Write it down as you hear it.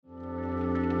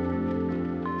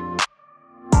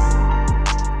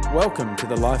Welcome to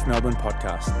the Life Melbourne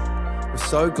podcast. We're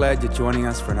so glad you're joining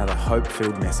us for another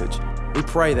hope-filled message. We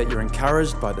pray that you're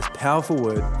encouraged by this powerful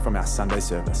word from our Sunday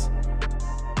service.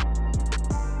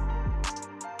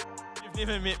 You've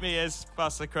never met me, as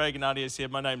Pastor Craig and Nadia said.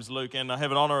 My name's Luke, and I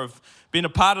have an honour of being a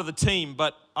part of the team.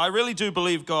 But I really do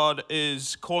believe God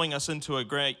is calling us into a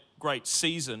great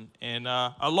season, and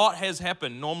a lot has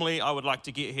happened. Normally, I would like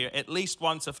to get here at least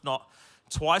once, if not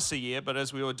twice a year. But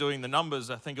as we were doing the numbers,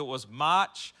 I think it was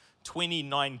March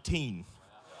 2019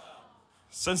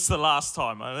 since the last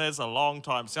time. That's a long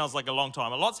time. Sounds like a long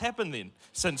time. A lot's happened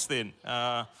since then.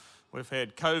 We've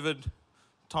had COVID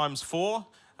times 4.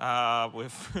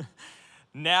 We've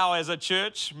now, as a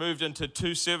church, moved into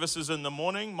 2 services in the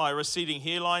morning. My receding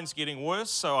hairline's getting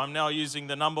worse, so I'm now using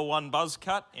the number 1 buzz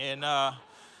cut, and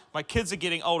my kids are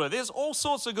getting older. There's all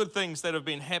sorts of good things that have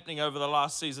been happening over the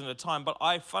last season of time, but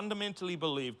I fundamentally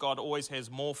believe God always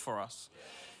has more for us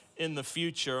in the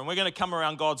future. And we're going to come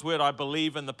around God's word. I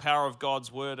believe in the power of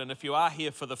God's word. And if you are here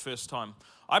for the first time,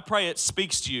 I pray it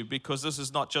speaks to you, because this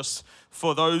is not just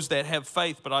for those that have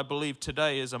faith, but I believe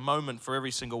today is a moment for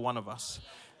every single one of us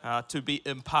to be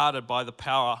imparted by the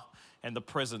power and the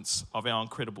presence of our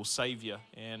incredible Savior.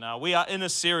 And we are in a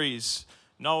series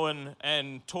known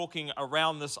and talking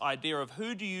around this idea of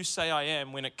who do you say I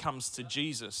am when it comes to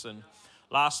Jesus. And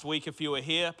last week, if you were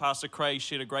here, Pastor Craig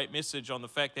shared a great message on the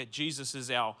fact that Jesus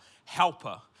is our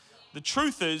helper. The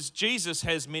truth is, Jesus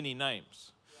has many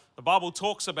names. The Bible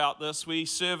talks about this. We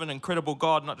serve an incredible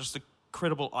God, not just a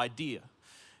credible idea.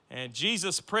 And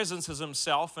Jesus' presence is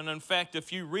himself. And in fact,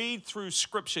 if you read through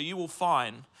Scripture, you will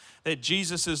find that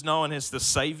Jesus is known as the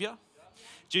Savior.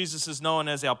 Jesus is known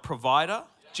as our provider.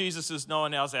 Jesus is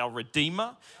known as our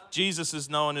Redeemer. Jesus is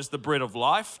known as the bread of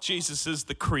life. Jesus is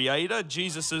the Creator.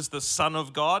 Jesus is the Son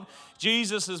of God.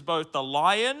 Jesus is both the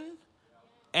Lion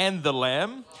and the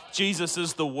Lamb. Jesus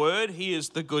is the Word. He is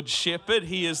the Good Shepherd.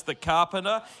 He is the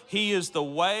Carpenter. He is the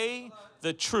way,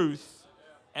 the truth,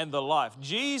 and the life.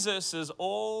 Jesus is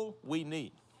all we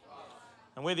need.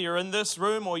 And whether you're in this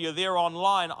room or you're there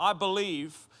online, I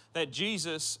believe that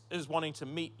Jesus is wanting to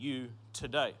meet you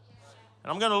today.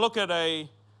 And I'm going to look at a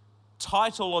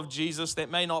title of Jesus that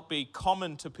may not be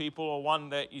common to people, or one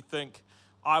that you think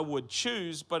I would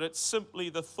choose, but it's simply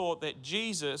the thought that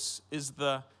Jesus is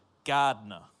the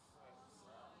gardener.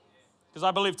 Because I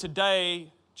believe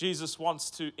today Jesus wants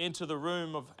to enter the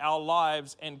room of our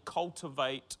lives and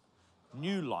cultivate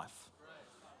new life.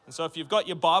 And so if you've got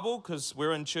your Bible, because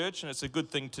we're in church and it's a good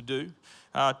thing to do,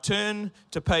 turn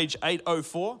to page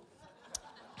 804.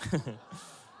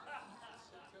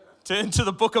 Turn to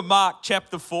the book of Mark,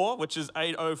 chapter 4, which is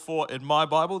 804 in my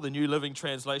Bible, the New Living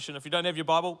Translation. If you don't have your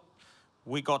Bible,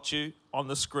 we got you on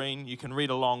the screen. You can read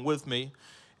along with me.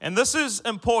 And this is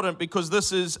important because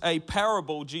this is a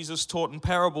parable. Jesus taught in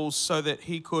parables so that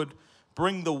he could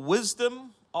bring the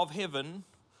wisdom of heaven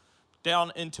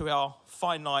down into our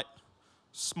finite,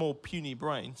 small, puny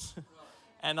brains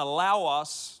and allow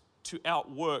us to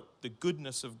outwork the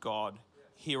goodness of God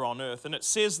here on earth. And it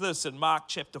says this in Mark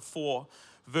chapter 4,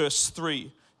 verse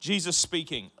 3, Jesus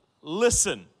speaking,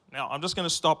 listen. Now, I'm just going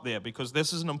to stop there because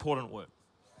this is an important word.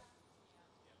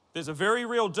 There's a very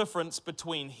real difference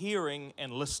between hearing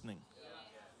and listening.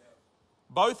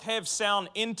 Both have sound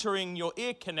entering your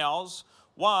ear canals.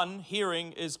 One,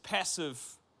 hearing, is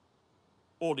passive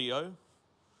audio,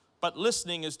 but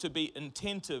listening is to be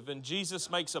attentive. And Jesus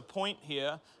makes a point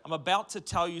here. I'm about to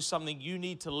tell you something you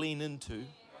need to lean into,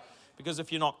 because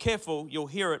if you're not careful, you'll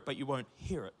hear it, but you won't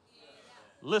hear it.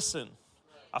 Listen.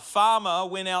 A farmer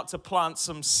went out to plant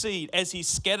some seed. As he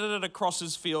scattered it across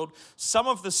his field, some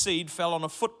of the seed fell on a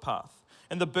footpath,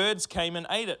 and the birds came and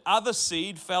ate it. Other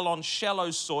seed fell on shallow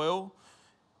soil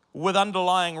with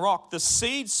underlying rock. The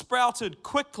seed sprouted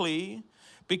quickly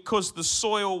because the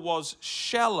soil was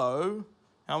shallow.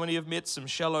 How many have met some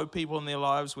shallow people in their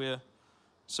lives where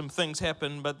some things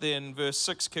happen, but then verse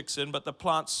 6 kicks in, but the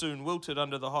plant soon wilted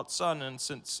under the hot sun, and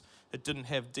since it didn't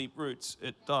have deep roots,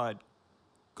 it died.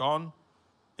 Gone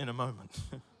in a moment.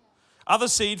 Other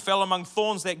seed fell among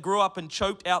thorns that grew up and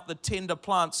choked out the tender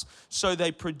plants, so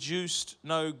they produced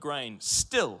no grain.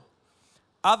 Still,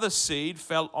 other seed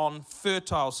fell on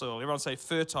fertile soil. Everyone say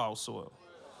fertile soil.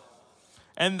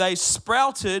 And they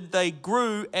sprouted, they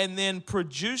grew, and then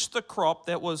produced the crop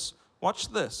that was, watch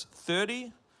this,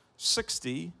 30,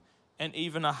 60, and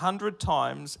even 100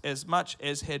 times as much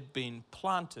as had been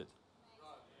planted.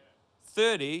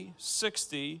 30,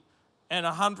 60, and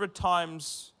 100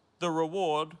 times the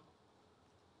reward,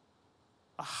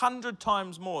 100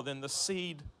 times more than the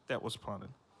seed that was planted.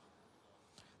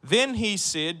 Then he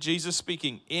said, Jesus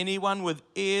speaking, anyone with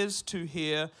ears to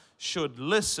hear should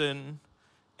listen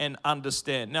and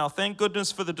understand. Now, thank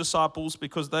goodness for the disciples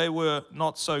because they were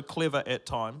not so clever at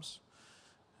times.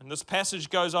 And this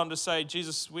passage goes on to say,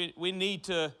 Jesus, we're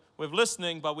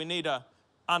listening, but we need to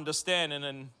understand. And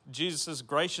in Jesus'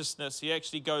 graciousness, he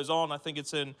actually goes on, I think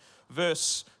it's in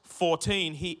verse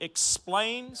 14, he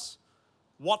explains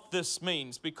what this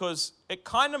means because it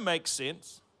kind of makes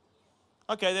sense.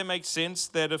 Okay, that makes sense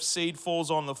that if seed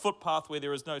falls on the footpath where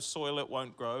there is no soil, it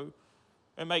won't grow.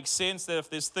 It makes sense that if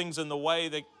there's things in the way,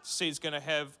 the seed's going to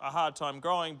have a hard time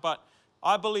growing. But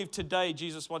I believe today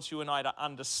Jesus wants you and I to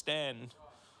understand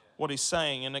what he's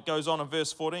saying. And it goes on in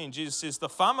verse 14. Jesus says, the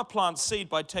farmer plants seed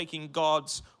by taking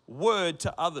God's word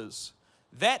to others.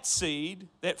 That seed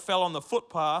that fell on the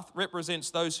footpath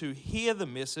represents those who hear the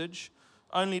message,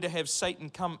 only to have Satan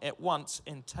come at once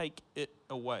and take it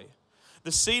away.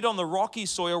 The seed on the rocky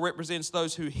soil represents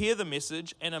those who hear the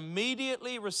message and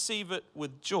immediately receive it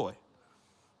with joy.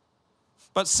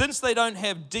 But since they don't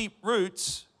have deep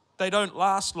roots, they don't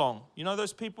last long. You know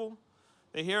those people?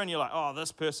 They're here and you're like, oh,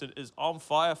 this person is on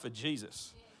fire for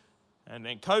Jesus. And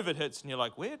then COVID hits and you're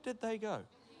like, where did they go?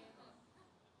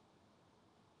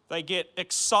 They get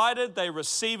excited, they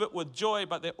receive it with joy,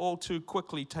 but they're all too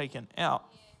quickly taken out.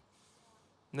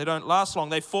 And they don't last long.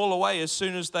 They fall away as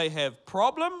soon as they have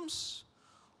problems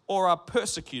or are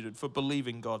persecuted for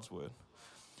believing God's word.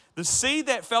 The seed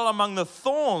that fell among the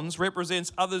thorns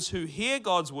represents others who hear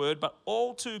God's word, but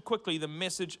all too quickly the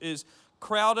message is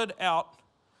crowded out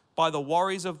by the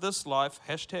worries of this life,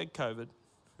 #COVID,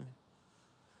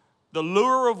 the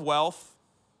lure of wealth,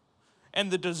 and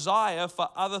the desire for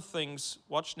other things,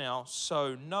 watch now,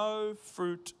 so no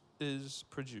fruit is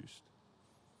produced.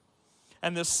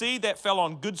 And the seed that fell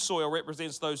on good soil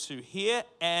represents those who hear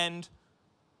and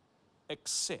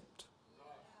accept.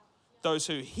 Those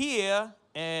who hear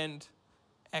and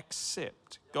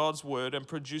accept God's word and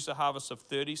produce a harvest of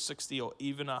 30, 60, or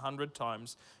even 100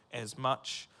 times as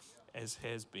much as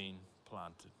has been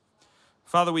planted.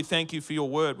 Father, we thank you for your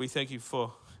word. We thank you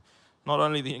for not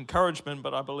only the encouragement,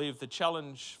 but I believe the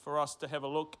challenge for us to have a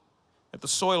look at the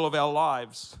soil of our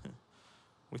lives.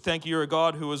 We thank you, you're a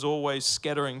God who is always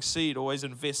scattering seed, always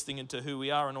investing into who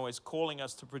we are, and always calling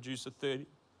us to produce a 30,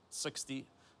 60,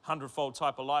 100-fold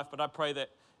type of life. But I pray that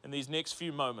in these next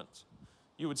few moments,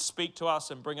 you would speak to us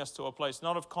and bring us to a place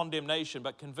not of condemnation,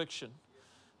 but conviction.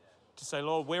 To say,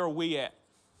 Lord, where are we at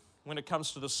when it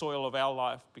comes to the soil of our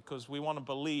life? Because we want to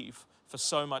believe for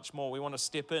so much more. We want to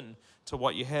step in to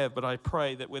what you have. But I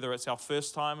pray that whether it's our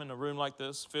first time in a room like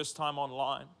this, first time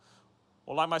online,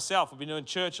 or like myself, I've been doing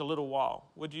church a little while,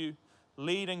 would you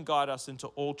lead and guide us into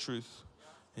all truth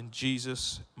in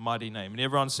Jesus' mighty name? And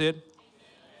everyone said,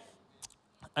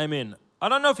 Amen. I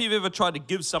don't know if you've ever tried to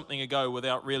give something a go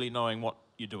without really knowing what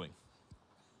you're doing.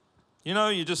 You know,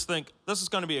 you just think, this is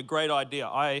going to be a great idea.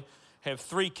 I have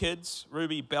 3 kids,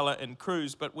 Ruby, Bella, and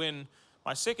Cruz, but when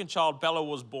my second child, Bella,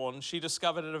 was born, she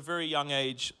discovered at a very young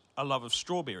age a love of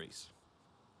strawberries.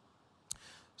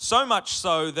 So much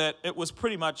so that it was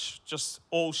pretty much just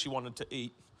all she wanted to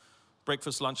eat,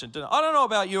 breakfast, lunch, and dinner. I don't know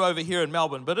about you over here in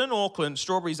Melbourne, but in Auckland,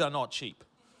 strawberries are not cheap.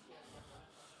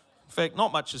 In fact,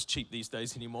 not much is cheap these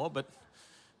days anymore, but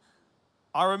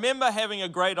I remember having a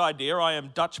great idea. I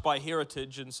am Dutch by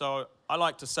heritage, and so I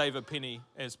like to save a penny,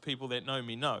 as people that know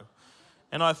me know.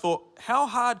 And I thought, how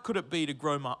hard could it be to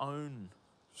grow my own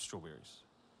strawberries?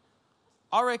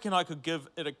 I reckon I could give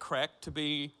it a crack to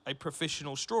be a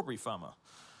professional strawberry farmer.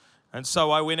 And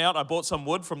so I went out, I bought some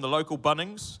wood from the local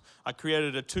Bunnings. I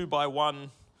created a 2x1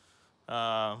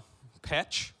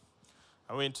 patch.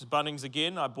 I went to Bunnings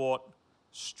again, I bought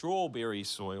strawberry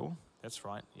soil. That's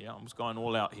right, yeah, I was going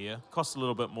all out here. Cost a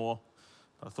little bit more.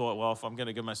 But I thought, well, if I'm going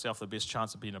to give myself the best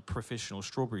chance of being a professional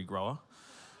strawberry grower,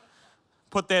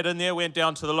 put that in there, went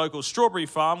down to the local strawberry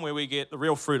farm where we get the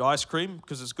real fruit ice cream,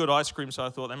 because it's good ice cream, so I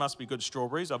thought they must be good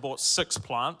strawberries. I bought 6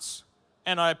 plants,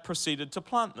 and I proceeded to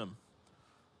plant them.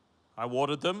 I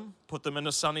watered them, put them in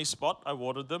a sunny spot, I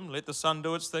watered them, let the sun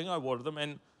do its thing, I watered them,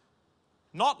 and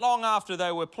not long after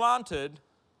they were planted,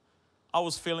 I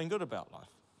was feeling good about life.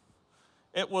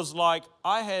 It was like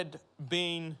I had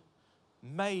been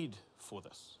made for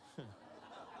this.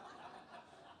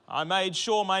 I made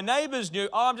sure my neighbors knew,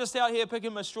 I'm just out here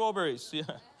picking my strawberries. Yeah.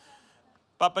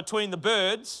 But between the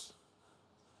birds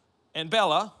and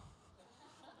Bella,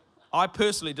 I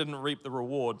personally didn't reap the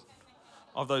reward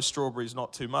of those strawberries,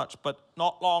 not too much. But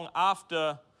not long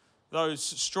after those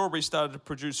strawberries started to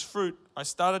produce fruit, I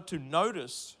started to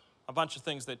notice a bunch of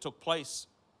things that took place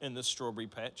in this strawberry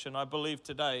patch. And I believe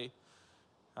today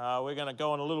we're going to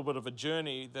go on a little bit of a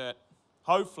journey that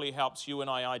hopefully helps you and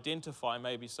I identify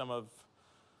maybe some of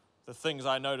the things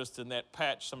I noticed in that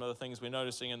patch, some of the things we're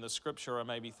noticing in the scripture are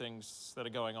maybe things that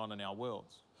are going on in our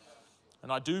worlds.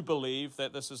 And I do believe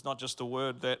that this is not just a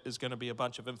word that is going to be a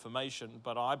bunch of information,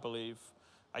 but I believe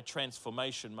a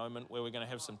transformation moment where we're going to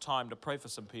have some time to pray for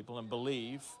some people and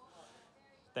believe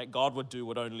that God would do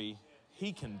what only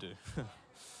He can do.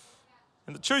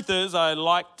 And the truth is, I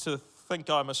like to think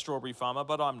I'm a strawberry farmer,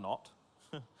 but I'm not.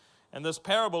 And this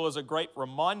parable is a great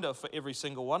reminder for every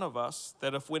single one of us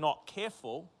that if we're not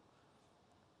careful,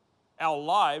 our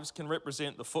lives can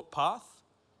represent the footpath,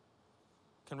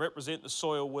 can represent the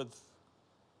soil with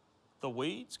the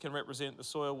weeds, can represent the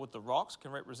soil with the rocks,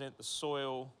 can represent the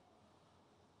soil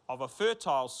of a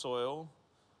fertile soil.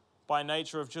 By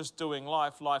nature of just doing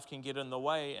life, life can get in the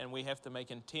way, and we have to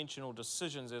make intentional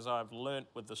decisions, as I've learnt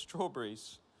with the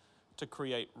strawberries, to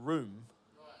create room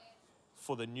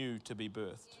for the new to be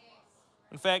birthed.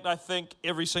 In fact, I think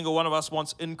every single one of us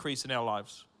wants increase in our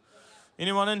lives.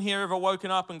 Anyone in here ever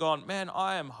woken up and gone, man,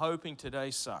 I am hoping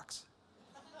today sucks?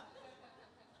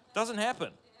 Doesn't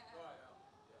happen.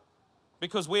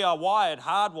 Because we are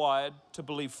hardwired to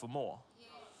believe for more.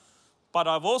 But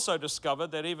I've also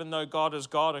discovered that even though God is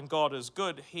God and God is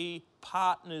good, He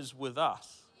partners with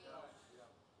us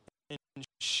in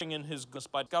sharing in His goodness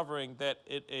by discovering that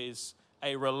it is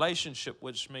a relationship,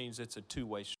 which means it's a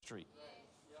two-way street.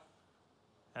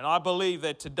 And I believe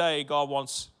that today God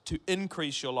wants to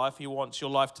increase your life. He wants your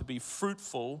life to be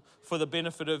fruitful for the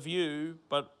benefit of you,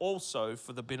 but also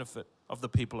for the benefit of the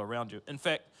people around you. In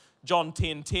fact, John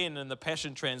 10:10 in the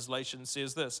Passion Translation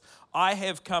says this: I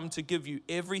have come to give you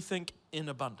everything in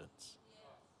abundance.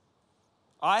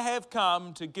 I have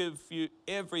come to give you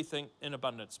everything in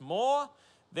abundance, more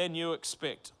than you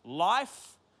expect.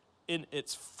 Life in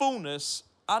its fullness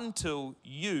until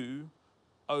you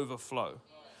overflow.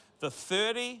 The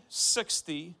 30,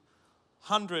 60,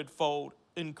 100-fold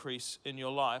increase in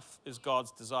your life is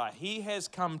God's desire. He has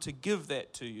come to give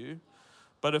that to you.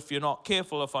 But if you're not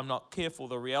careful, if I'm not careful,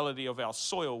 the reality of our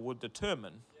soil would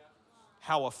determine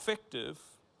how effective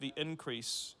the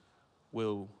increase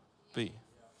will be.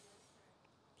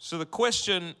 So the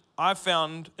question I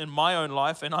found in my own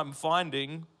life, and I'm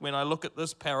finding when I look at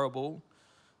this parable,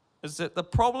 is that the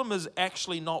problem is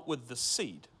actually not with the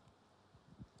seed,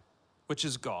 which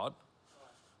is God.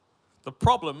 The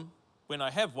problem, when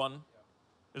I have one,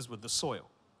 is with the soil,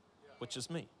 which is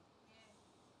me.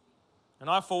 And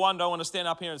I, for one, don't want to stand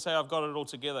up here and say I've got it all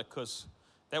together, because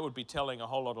that would be telling a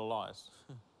whole lot of lies.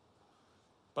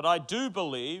 But I do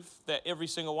believe that every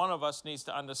single one of us needs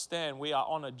to understand we are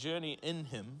on a journey in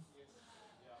Him.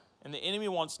 And the enemy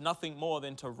wants nothing more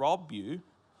than to rob you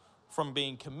from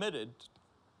being committed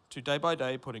to day by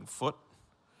day putting foot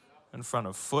in front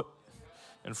of foot,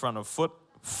 in front of foot,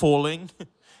 falling,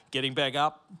 getting back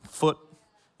up, foot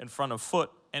in front of foot.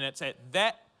 And it's at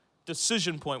that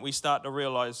decision point we start to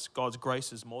realize God's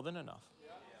grace is more than enough.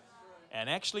 And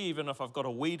actually, even if I've got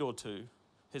a weed or two,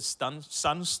 His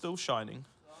sun's still shining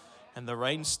and the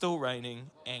rain's still raining,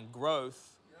 and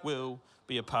growth will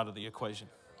be a part of the equation.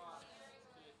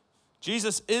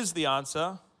 Jesus is the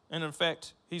answer, and in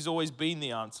fact, He's always been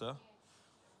the answer.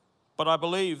 But I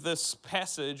believe this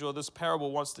passage or this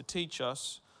parable wants to teach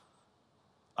us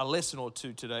a lesson or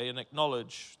two today and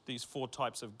acknowledge these 4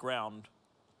 types of ground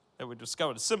that we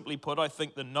discovered. Simply put, I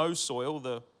think the no soil,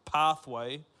 the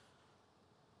pathway,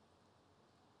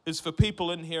 is for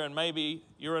people in here, and maybe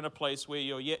you're in a place where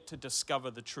you're yet to discover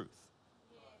the truth.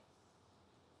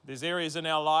 There's areas in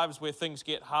our lives where things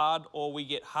get hard or we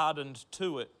get hardened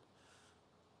to it.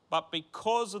 But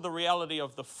because of the reality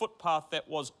of the footpath that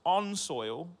was on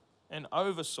soil and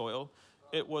over soil,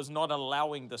 it was not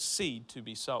allowing the seed to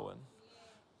be sown.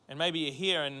 And maybe you're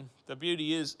here, and the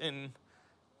beauty is in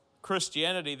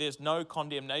Christianity, there's no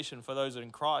condemnation for those in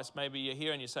Christ. Maybe you're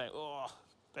here and you're saying, oh,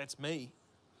 that's me.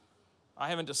 I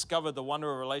haven't discovered the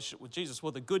wonder of a relationship with Jesus.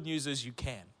 Well, the good news is you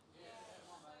can.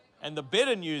 And the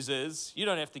better news is you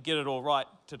don't have to get it all right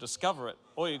to discover it.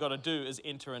 All you've got to do is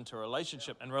enter into a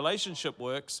relationship. And relationship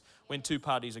works when 2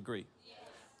 parties agree.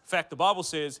 In fact, the Bible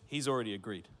says He's already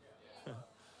agreed.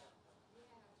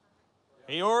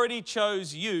 He already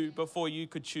chose you before you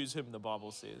could choose Him, the Bible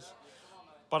says.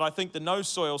 But I think the no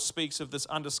soil speaks of this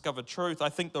undiscovered truth. I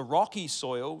think the rocky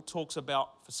soil talks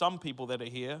about, for some people that are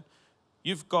here,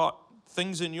 you've got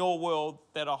things in your world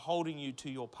that are holding you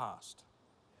to your past.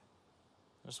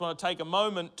 I just want to take a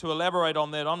moment to elaborate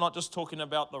on that. I'm not just talking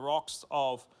about the rocks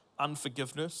of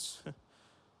unforgiveness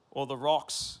or the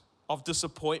rocks of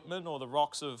disappointment or the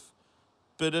rocks of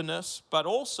bitterness, but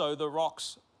also the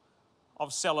rocks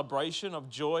of celebration,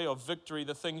 of joy, of victory,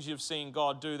 the things you've seen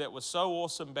God do that were so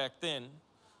awesome back then.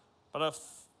 But if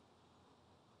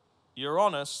you're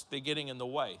honest, they're getting in the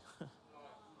way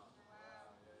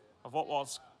of what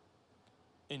was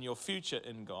in your future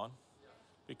in God,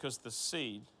 because the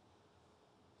seed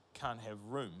can't have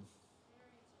room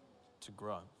to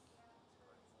grow.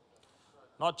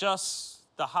 Not just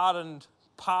the hardened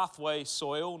pathway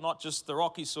soil, not just the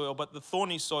rocky soil, but the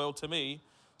thorny soil, to me,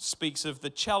 speaks of the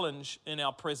challenge in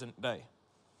our present day.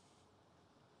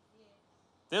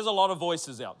 There's a lot of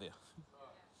voices out there.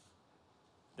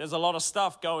 There's a lot of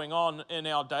stuff going on in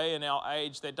our day, in our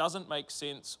age, that doesn't make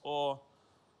sense or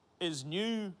is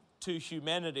new to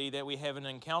humanity that we haven't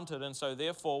encountered. And so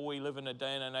therefore we live in a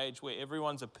day and an age where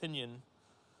everyone's opinion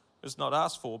is not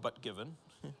asked for but given.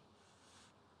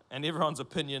 And everyone's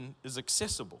opinion is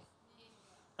accessible.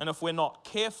 And if we're not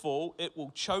careful, it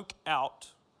will choke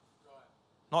out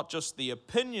not just the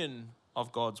opinion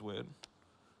of God's word,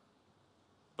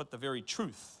 but the very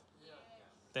truth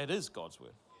that is God's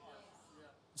word.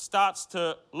 It starts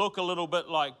to look a little bit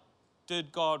like,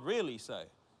 did God really say?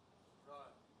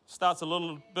 Starts a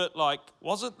little bit like,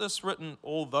 wasn't this written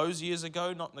all those years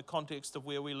ago, not in the context of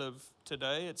where we live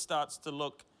today? It starts to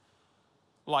look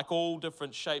like all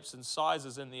different shapes and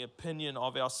sizes, and the opinion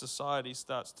of our society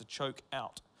starts to choke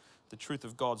out the truth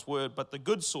of God's word. But the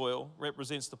good soil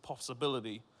represents the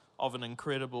possibility of an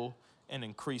incredible and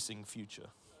increasing future.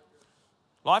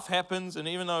 Life happens, and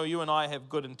even though you and I have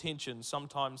good intentions,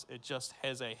 sometimes it just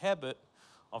has a habit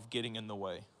of getting in the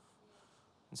way.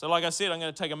 And so, like I said, I'm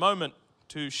going to take a moment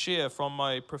to share from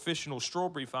my professional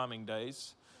strawberry farming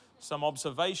days some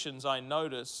observations I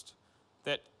noticed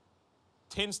that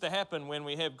tends to happen when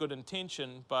we have good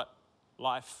intention, but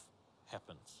life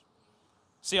happens.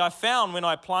 See, I found when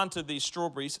I planted these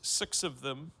strawberries, 6 of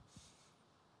them,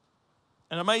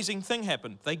 an amazing thing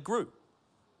happened. They grew.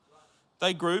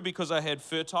 They grew because I had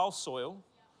fertile soil.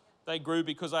 They grew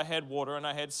because I had water and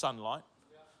I had sunlight.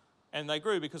 And they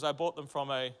grew because I bought them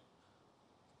from a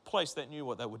place that knew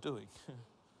what they were doing.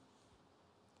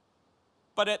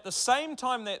 But at the same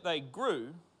time that they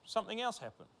grew, something else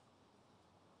happened.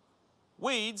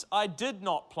 Weeds I did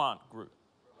not plant grew.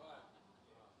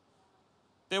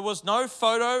 There was no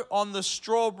photo on the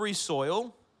strawberry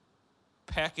soil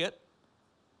packet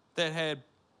that had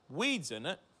weeds in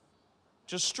it,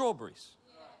 just strawberries.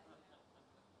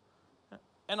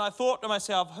 And I thought to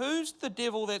myself, who's the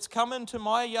devil that's come into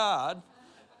my yard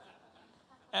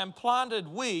and planted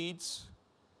weeds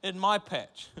in my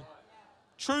patch?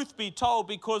 Truth be told,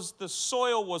 because the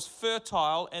soil was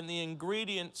fertile and the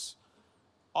ingredients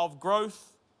of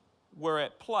growth were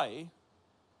at play,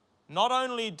 not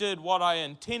only did what I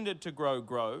intended to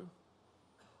grow,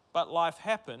 but life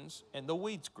happens and the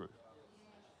weeds grew.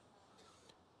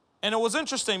 And it was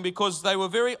interesting because they were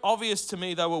very obvious to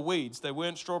me they were weeds. They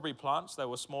weren't strawberry plants. They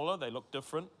were smaller. They looked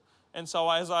different. And so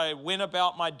as I went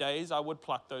about my days, I would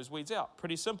pluck those weeds out.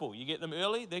 Pretty simple. You get them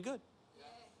early, they're good.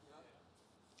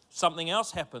 Something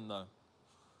else happened though.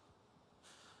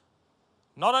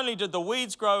 Not only did the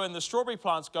weeds grow and the strawberry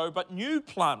plants go, but new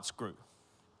plants grew.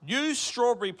 New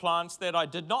strawberry plants that I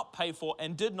did not pay for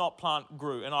and did not plant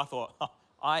grew. And I thought,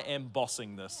 I am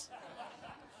bossing this.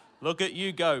 Look at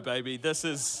you go, baby. This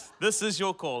is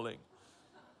your calling.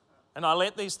 And I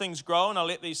let these things grow and I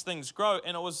let these things grow.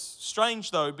 And it was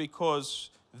strange though, because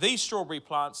these strawberry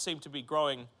plants seem to be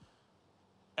growing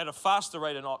at a faster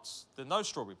rate of knots than those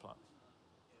strawberry plants.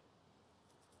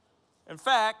 In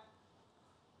fact,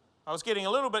 I was getting a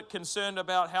little bit concerned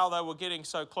about how they were getting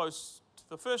so close to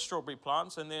the first strawberry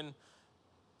plants, and then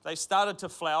they started to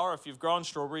flower. If you've grown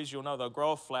strawberries, you'll know they'll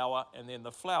grow a flower, and then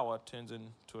the flower turns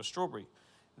into a strawberry.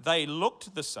 They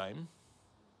looked the same.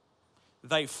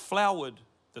 They flowered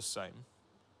the same.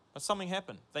 But something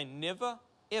happened. They never,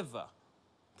 ever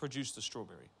produced a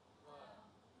strawberry.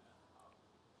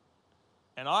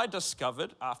 And I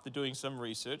discovered, after doing some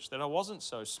research, that I wasn't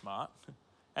so smart,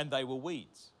 and they were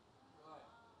weeds.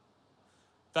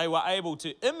 They were able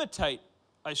to imitate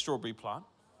a strawberry plant,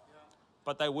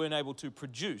 but they weren't able to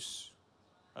produce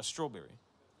a strawberry.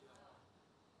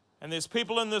 And there's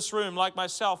people in this room like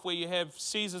myself where you have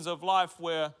seasons of life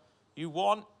where you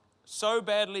want so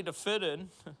badly to fit in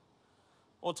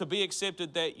or to be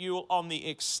accepted that you, on the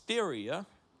exterior,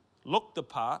 look the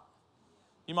part.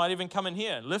 You might even come in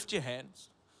here and lift your hands.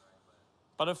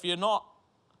 But if you're not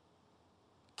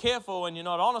careful and you're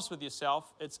not honest with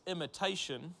yourself, it's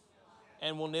imitation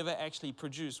and will never actually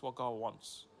produce what God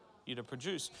wants you to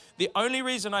produce. The only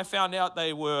reason I found out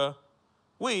they were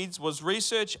weeds was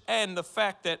research and the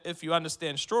fact that if you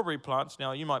understand strawberry plants,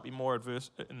 now you might be more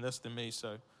adverse in this than me,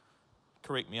 so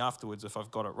correct me afterwards if I've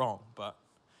got it wrong, but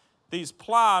these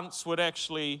plants would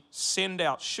actually send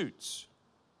out shoots.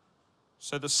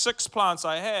 So the 6 plants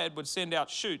I had would send out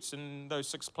shoots, and those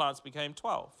 6 plants became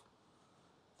 12.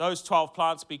 Those 12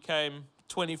 plants became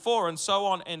 24, and so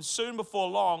on. And soon before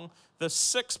long, the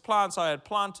 6 plants I had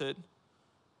planted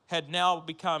had now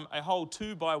become a whole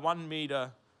 2 by 1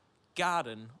 meter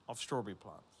garden of strawberry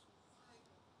plants.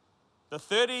 The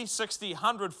 30, 60,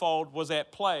 100-fold was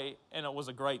at play, and it was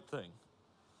a great thing.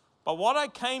 But what I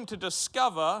came to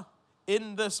discover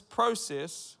in this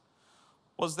process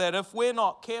was that if we're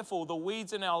not careful, the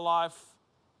weeds in our life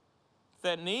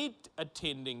that need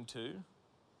attending to,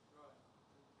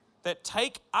 that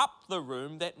take up the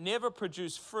room, that never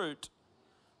produce fruit,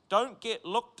 don't get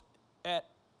looked at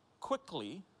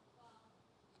quickly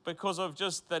because of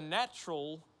just the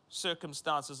natural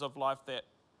circumstances of life that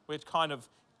we're kind of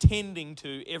tending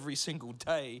to every single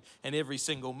day and every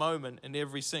single moment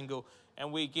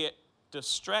and we get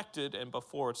distracted, and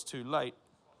before it's too late,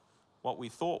 what we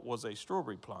thought was a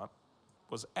strawberry plant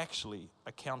was actually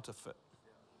a counterfeit.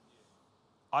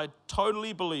 I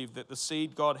totally believe that the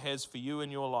seed God has for you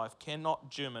in your life cannot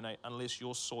germinate unless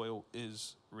your soil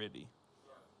is ready.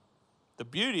 The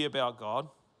beauty about God,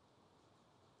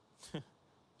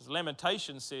 as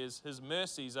Lamentation says, His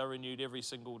mercies are renewed every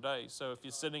single day. So if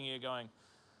you're sitting here going,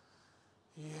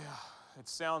 yeah, it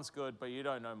sounds good, but you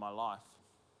don't know my life.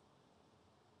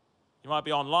 You might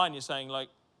be online, you're saying, like,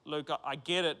 Luke, I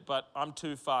get it, but I'm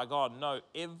too far gone. No,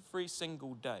 every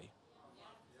single day,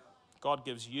 God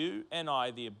gives you and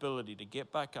I the ability to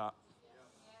get back up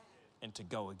and to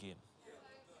go again.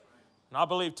 And I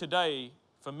believe today,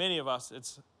 for many of us,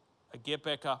 it's a get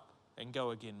back up and go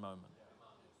again moment.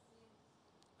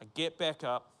 A get back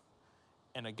up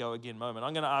and a go again moment.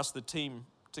 I'm going to ask the team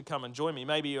to come and join me.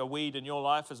 Maybe a weed in your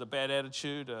life is a bad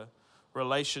attitude, a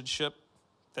relationship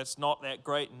that's not that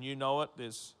great and you know it.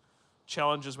 There's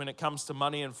challenges when it comes to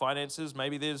money and finances.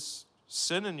 Maybe there's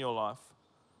sin in your life.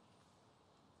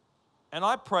 And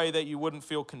I pray that you wouldn't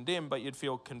feel condemned, but you'd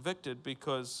feel convicted,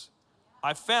 because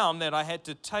I found that I had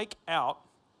to take out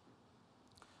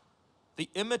the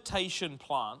imitation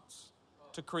plants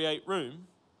to create room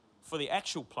for the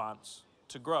actual plants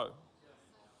to grow.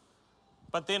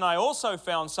 But then I also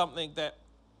found something that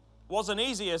wasn't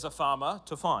easy as a farmer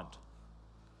to find.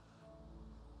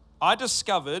 I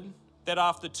discovered that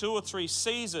after 2 or 3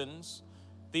 seasons,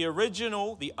 the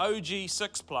original, the OG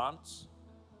 6 plants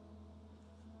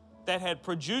that had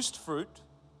produced fruit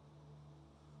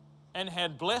and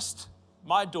had blessed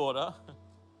my daughter,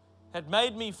 had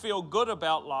made me feel good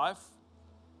about life,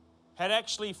 had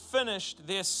actually finished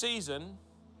their season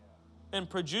in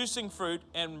producing fruit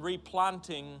and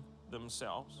replanting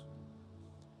themselves.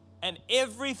 And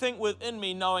everything within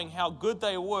me, knowing how good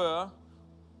they were,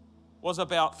 was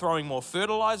about throwing more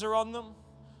fertilizer on them,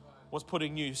 was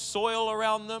putting new soil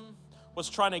around them, was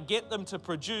trying to get them to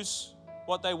produce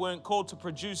what they weren't called to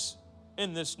produce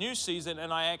in this new season.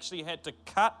 And I actually had to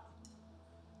cut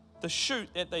the shoot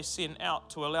that they sent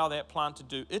out to allow that plant to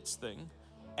do its thing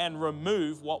and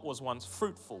remove what was once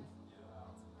fruitful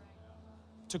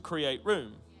to create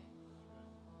room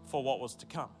for what was to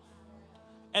come.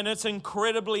 And it's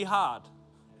incredibly hard.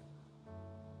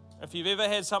 If you've ever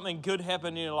had something good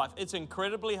happen in your life, it's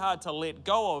incredibly hard to let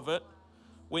go of it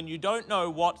when you don't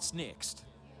know what's next.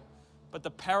 But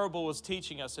the parable is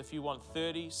teaching us, if you want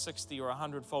 30, 60, or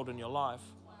 100-fold in your life,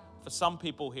 for some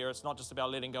people here, it's not just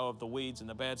about letting go of the weeds and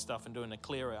the bad stuff and doing a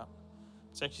clear out.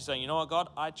 It's actually saying, you know what, God,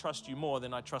 I trust you more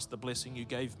than I trust the blessing you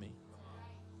gave me.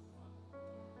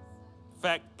 In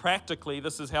fact, practically,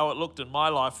 this is how it looked in my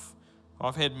life.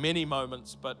 I've had many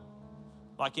moments, but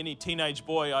like any teenage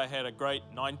boy, I had a great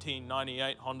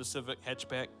 1998 Honda Civic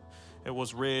hatchback. It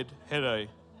was red, had a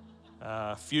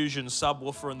Fusion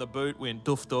subwoofer in the boot, went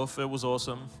doof doof. It was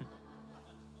awesome.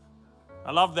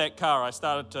 I loved that car. I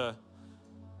started to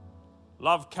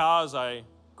love cars. I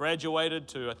graduated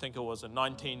to, I think it was a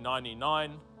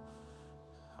 1999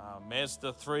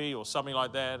 Mazda 3 or something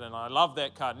like that, and I loved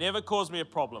that car. Never caused me a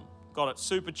problem. Got it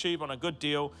super cheap on a good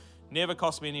deal. Never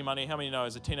cost me any money. How many know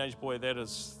as a teenage boy that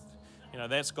is,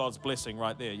 that's God's blessing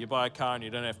right there. You buy a car and you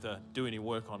don't have to do any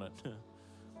work on it.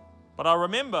 But I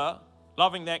remember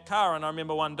loving that car, and I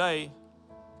remember one day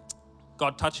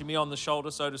God touching me on the shoulder,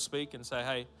 so to speak, and say,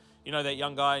 hey, you know that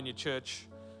young guy in your church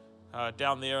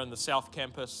down there in the South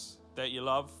Campus that you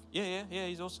love? Yeah,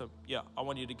 he's awesome. Yeah, I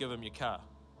want you to give him your car.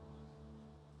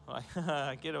 I'm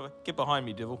like, get behind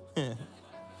me, devil.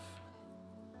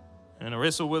 And I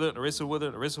wrestled with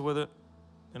it.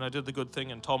 And I did the good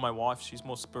thing and told my wife, she's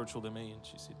more spiritual than me, and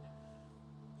she said,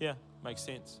 yeah, makes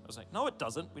sense. I was like, no, it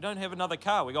doesn't. We don't have another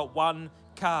car. We got one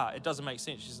car. It doesn't make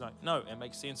sense. She's like, no, it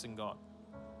makes sense in God.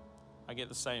 I get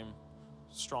the same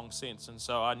strong sense. And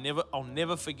so I'll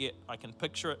never forget. I can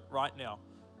picture it right now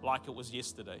like it was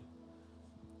yesterday.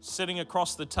 Sitting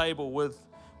across the table with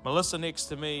Melissa next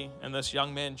to me and this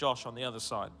young man, Josh, on the other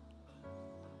side.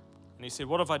 And he said,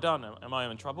 "What have I done? Am I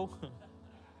in trouble?" I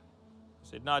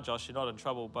said, "No, Josh, you're not in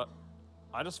trouble, but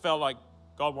I just felt like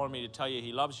God wanted me to tell you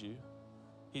He loves you.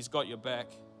 He's got your back."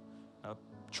 I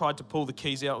tried to pull the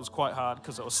keys out. It was quite hard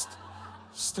because I was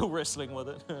still wrestling with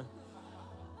it.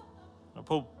 I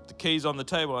pulled the keys on the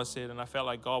table, I said, and I felt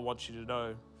like God wants you to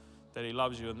know that He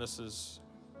loves you, and this is,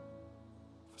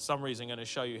 for some reason, going to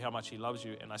show you how much He loves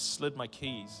you. And I slid my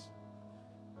keys.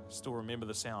 I still remember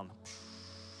the sound.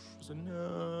 I said,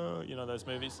 "No," you know those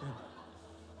movies?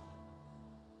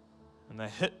 And they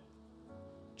hit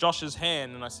Josh's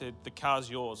hand, and I said, "The car's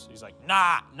yours." He's like,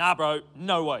 nah, bro,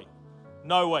 no way,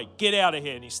 get out of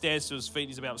here. And he stands to his feet,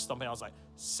 he's about to stomp out. I was like,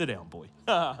 "Sit down, boy."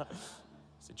 I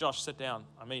said, "Josh, sit down,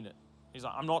 I mean it." He's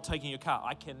like, "I'm not taking your car.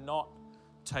 I cannot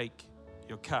take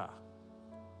your car."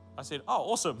 I said,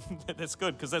 "Oh, awesome." That's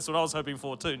good, because that's what I was hoping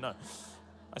for too. No.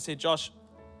 I said, "Josh,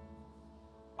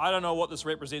 I don't know what this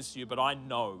represents to you, but I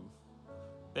know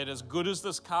that as good as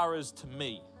this car is to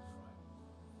me,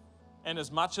 and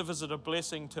as much of it a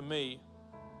blessing to me,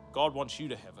 God wants you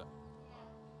to have it."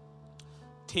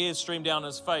 Tears streamed down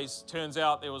his face. Turns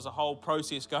out there was a whole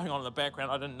process going on in the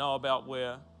background I didn't know about,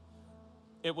 where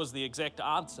it was the exact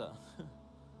answer.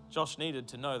 Josh needed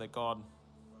to know that God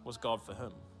was God for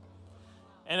him.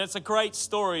 And it's a great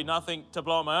story, nothing to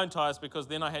blow up my own tires, because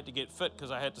then I had to get fit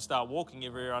because I had to start walking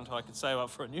everywhere until I could save up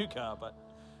for a new car. But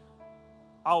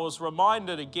I was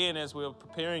reminded again as we were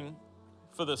preparing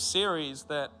for this series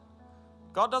that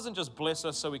God doesn't just bless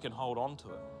us so we can hold on to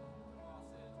it.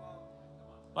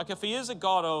 Like, if He is a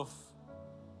God of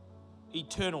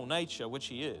eternal nature, which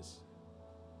He is,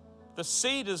 the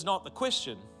seed is not the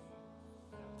question.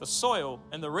 The soil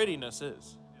and the readiness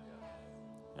is.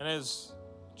 And as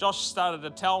Josh started to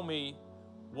tell me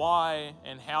why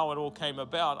and how it all came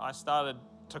about, I started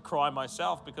to cry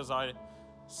myself, because I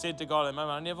said to God at the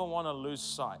moment, I never want to lose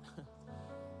sight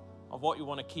of what you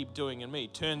want to keep doing in me.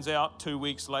 Turns out 2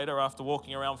 weeks later, after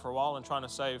walking around for a while and trying to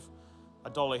save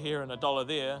 $1 here and $1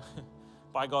 there,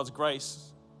 by God's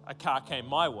grace, a car came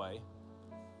my way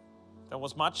that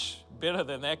was much better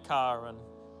than that car. And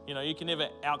you know, you can never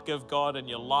outgive God in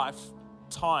your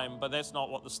lifetime, but that's not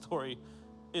what the story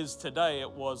is today.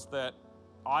 It was that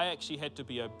I actually had to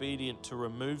be obedient to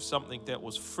remove something that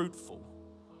was fruitful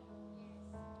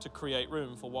to create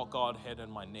room for what God had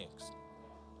in my next.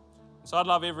 So I'd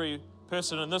love every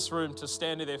person in this room to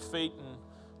stand to their feet, and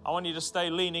I want you to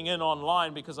stay leaning in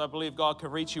online, because I believe God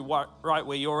can reach you right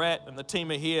where you're at. And the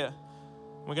team are here.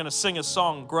 We're going to sing a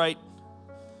song, "Great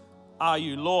Are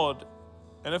You, Lord."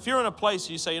 And if you're in a place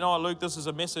you say, "You know what, Luke, this is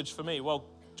a message for me," well,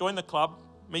 join the club.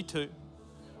 Me too.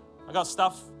 I got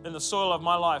stuff in the soil of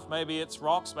my life. Maybe it's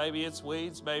rocks, maybe it's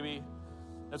weeds, maybe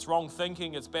it's wrong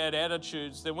thinking, it's bad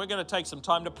attitudes. Then we're going to take some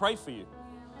time to pray for you.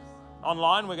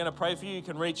 Online, we're going to pray for you. You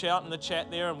can reach out in the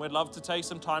chat there, and we'd love to take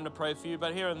some time to pray for you.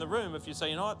 But here in the room, if you say,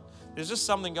 "You know what, there's just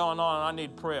something going on and I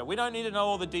need prayer," we don't need to know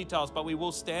all the details, but we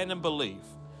will stand and believe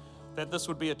that this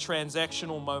would be a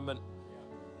transactional moment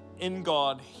in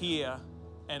God here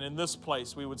and in this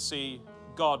place. We would see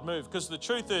God move. Because the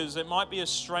truth is, it might be a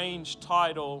strange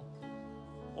title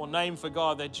or name for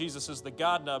God that Jesus is the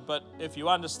gardener, but if you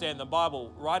understand the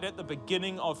Bible, right at the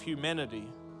beginning of humanity,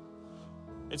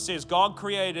 it says God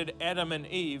created Adam and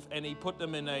Eve and He put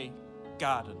them in a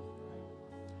garden.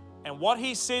 And what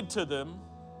He said to them,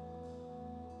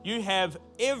 "You have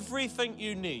everything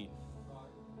you need.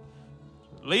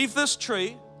 Leave this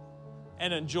tree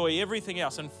and enjoy everything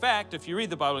else." In fact, if you read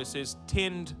the Bible, it says,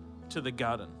 "Tend to the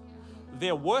garden."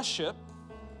 Their worship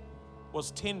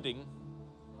was tending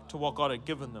to what God had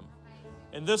given them.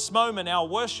 In this moment, our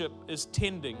worship is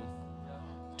tending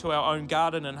to our own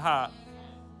garden and heart,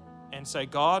 and say,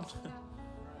 "God,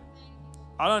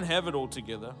 I don't have it all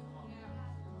together.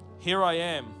 Here I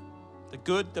am, the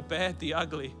good, the bad, the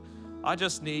ugly. I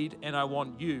just need and I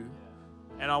want you,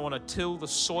 and I want to till the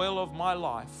soil of my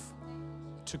life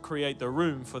to create the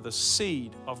room for the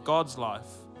seed of God's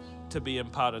life to be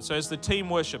imparted." So as the team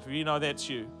worship, if you know that's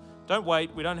you, don't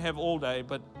wait. We don't have all day,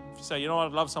 but if you say, "You know what,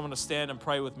 I'd love someone to stand and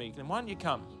pray with me," then why don't you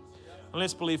come? And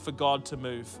let's believe for God to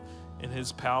move in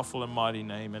His powerful and mighty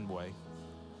name and way.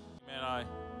 Man, I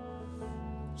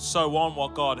so want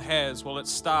what God has. Well, it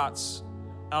starts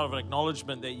out of an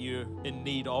acknowledgement that you're in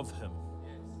need of Him.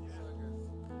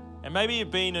 And maybe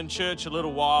you've been in church a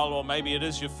little while, or maybe it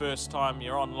is your first time,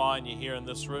 you're online, you're here in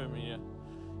this room, and you're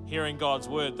hearing God's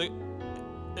word.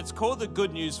 It's called the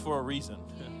good news for a reason.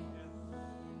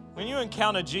 When you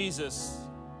encounter Jesus,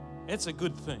 it's a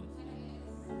good thing.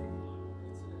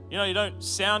 You know, you don't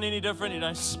sound any different, you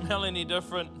don't smell any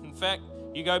different. In fact,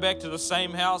 you go back to the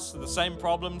same house, the same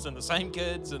problems, and the same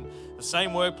kids, and the same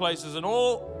workplaces, and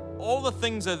all the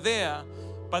things are there,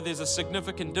 but there's a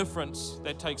significant difference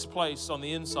that takes place on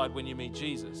the inside when you meet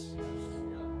Jesus.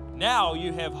 Now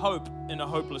you have hope in a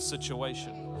hopeless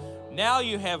situation. Now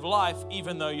you have life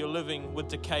even though you're living with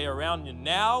decay around you.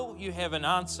 Now you have an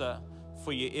answer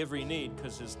for your every need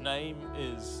because His name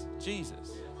is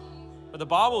Jesus. But the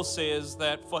Bible says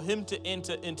that for Him to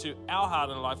enter into our heart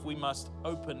and life, we must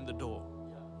open the door.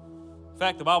 In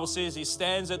fact, the Bible says He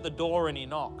stands at the door and He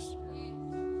knocks,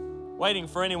 waiting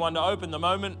for anyone to open. The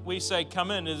moment we say come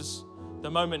in is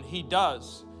the moment He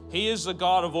does. He is the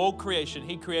God of all creation.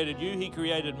 He created you, He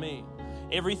created me.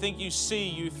 Everything you see,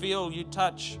 you feel, you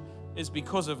touch is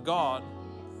because of God.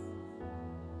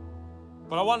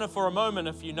 But I wonder for a moment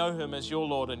if you know Him as your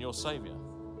Lord and your Savior.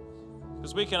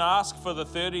 Because we can ask for the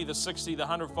 30, the 60, the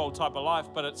 100-fold type of life,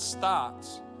 but it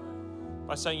starts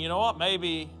by saying, you know what,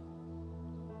 maybe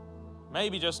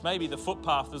the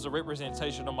footpath is a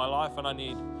representation of my life, and I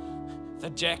need the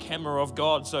jackhammer of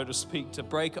God, so to speak, to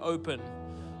break open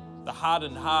the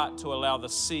hardened heart to allow the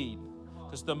seed.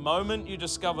 Because the moment you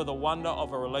discover the wonder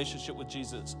of a relationship with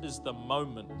Jesus is the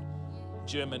moment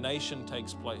germination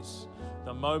takes place.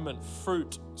 The moment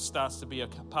fruit starts to be a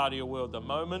part of your world. The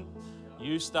moment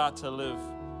you start to live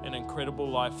an incredible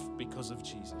life because of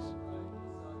Jesus.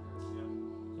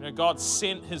 You know, God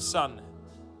sent His Son.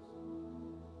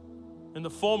 In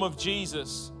the form of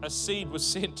Jesus, a seed was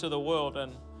sent to the world,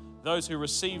 and those who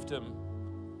received Him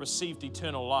received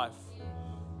eternal life.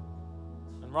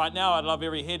 And right now, I'd love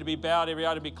every head to be bowed, every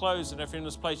eye to be closed, and if you're in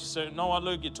this place, you say, no,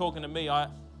 Luke, you're talking to me. I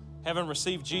haven't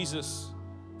received Jesus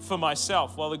for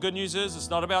myself. Well, the good news is it's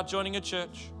not about joining a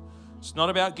church. It's not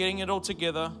about getting it all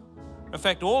together. In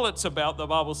fact, all it's about, the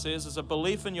Bible says, is a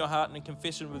belief in your heart and a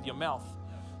confession with your mouth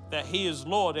that He is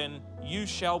Lord, and you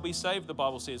shall be saved, the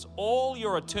Bible says. All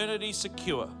your eternity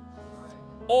secure.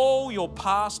 All your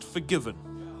past forgiven.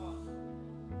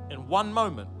 In one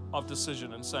moment of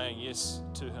decision and saying yes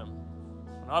to Him.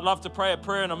 And I'd love to pray a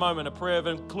prayer in a moment, a prayer of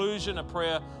inclusion, a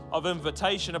prayer of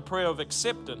invitation, a prayer of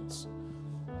acceptance.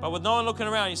 But with no one looking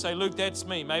around, you say, Luke, that's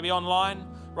me. Maybe online,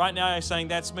 right now you're saying,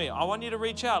 that's me. I want you to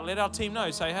reach out, let our team know.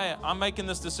 Say, hey, I'm making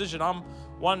this decision. I'm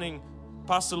wanting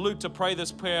Pastor Luke to pray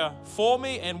this prayer for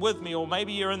me and with me. Or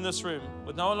maybe you're in this room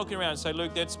with no one looking around and say,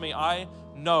 Luke, that's me. I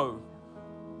know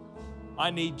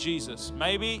I need Jesus.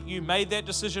 Maybe you made that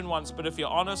decision once, but if you're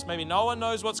honest, maybe no one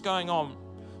knows what's going on,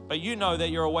 but you know that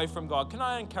you're away from God. Can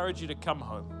I encourage you to come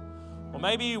home? Or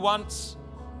maybe you once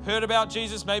heard about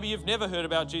Jesus, maybe you've never heard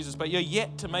about Jesus, but you're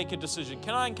yet to make a decision.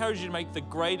 Can I encourage you to make the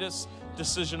greatest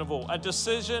decision of all? A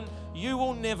decision you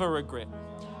will never regret.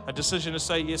 A decision to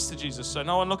say yes to Jesus. So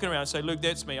no one looking around and say, Luke,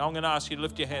 that's me. I'm going to ask you to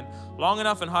lift your hand long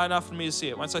enough and high enough for me to see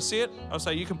it. Once I see it, I'll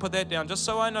say, you can put that down just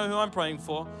so I know who I'm praying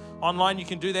for. Online, you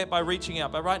can do that by reaching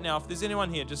out. But right now, if there's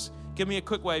anyone here, just give me a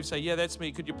quick wave. Say, yeah, that's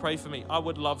me. Could you pray for me? I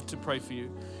would love to pray for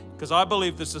you because I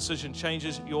believe this decision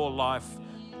changes your life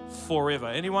forever.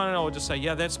 Anyone at all, just say,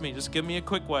 yeah, that's me. Just give me a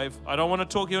quick wave. I don't want to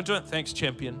talk you into it. Thanks,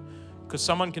 champion. Because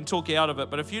someone can talk you out of it.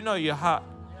 But if you know your heart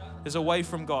is away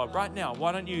from God right now,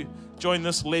 why don't you join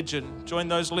this legend? Join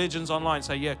those legends online.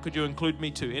 Say, yeah, could you include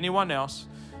me too? Anyone else?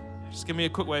 Just give me a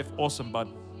quick wave. Awesome, bud.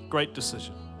 Great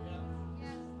decision.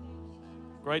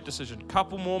 Great decision.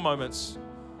 Couple more moments.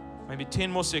 Maybe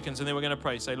 10 more seconds and then we're going to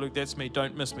pray. Say, Luke, that's me.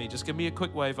 Don't miss me. Just give me a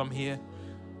quick wave. I'm here.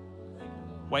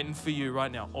 Waiting for you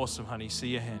right now. Awesome, honey. See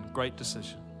your hand. Great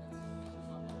decision.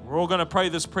 We're all going to pray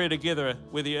this prayer together,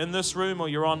 whether you're in this room or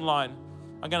you're online.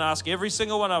 I'm going to ask every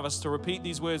single one of us to repeat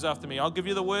these words after me. I'll give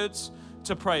you the words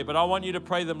to pray, but I want you to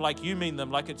pray them like you mean them,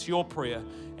 like it's your prayer.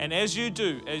 And as you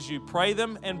do, as you pray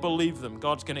them and believe them,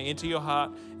 God's going to enter your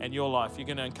heart and your life. You're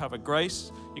going to uncover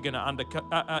grace. You're going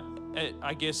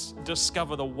to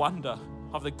discover the wonder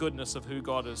of the goodness of who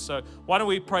God is. So why don't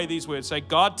we pray these words? Say,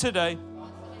 God, today,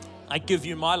 I give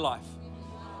you my life.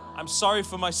 I'm sorry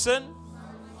for my sin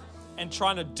and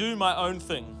trying to do my own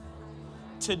thing.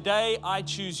 Today, I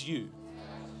choose you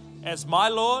as my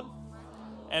Lord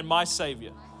and my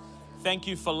Savior. Thank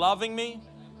you for loving me,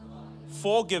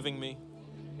 forgiving me,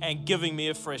 and giving me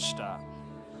a fresh start.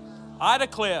 I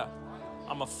declare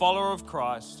I'm a follower of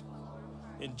Christ.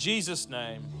 In Jesus'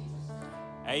 name,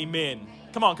 amen.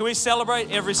 Come on, can we celebrate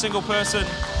every single person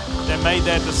that made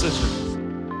that decision?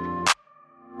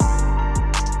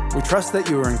 We trust that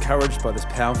you are encouraged by this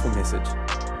powerful message.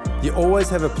 You always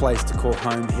have a place to call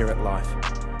home here at Life,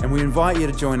 and we invite you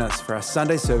to join us for our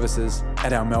Sunday services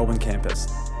at our Melbourne campus.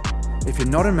 If you're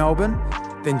not in Melbourne,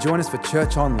 then join us for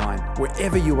church online,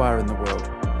 wherever you are in the world.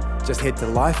 Just head to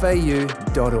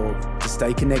lifeau.org to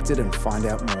stay connected and find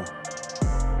out more.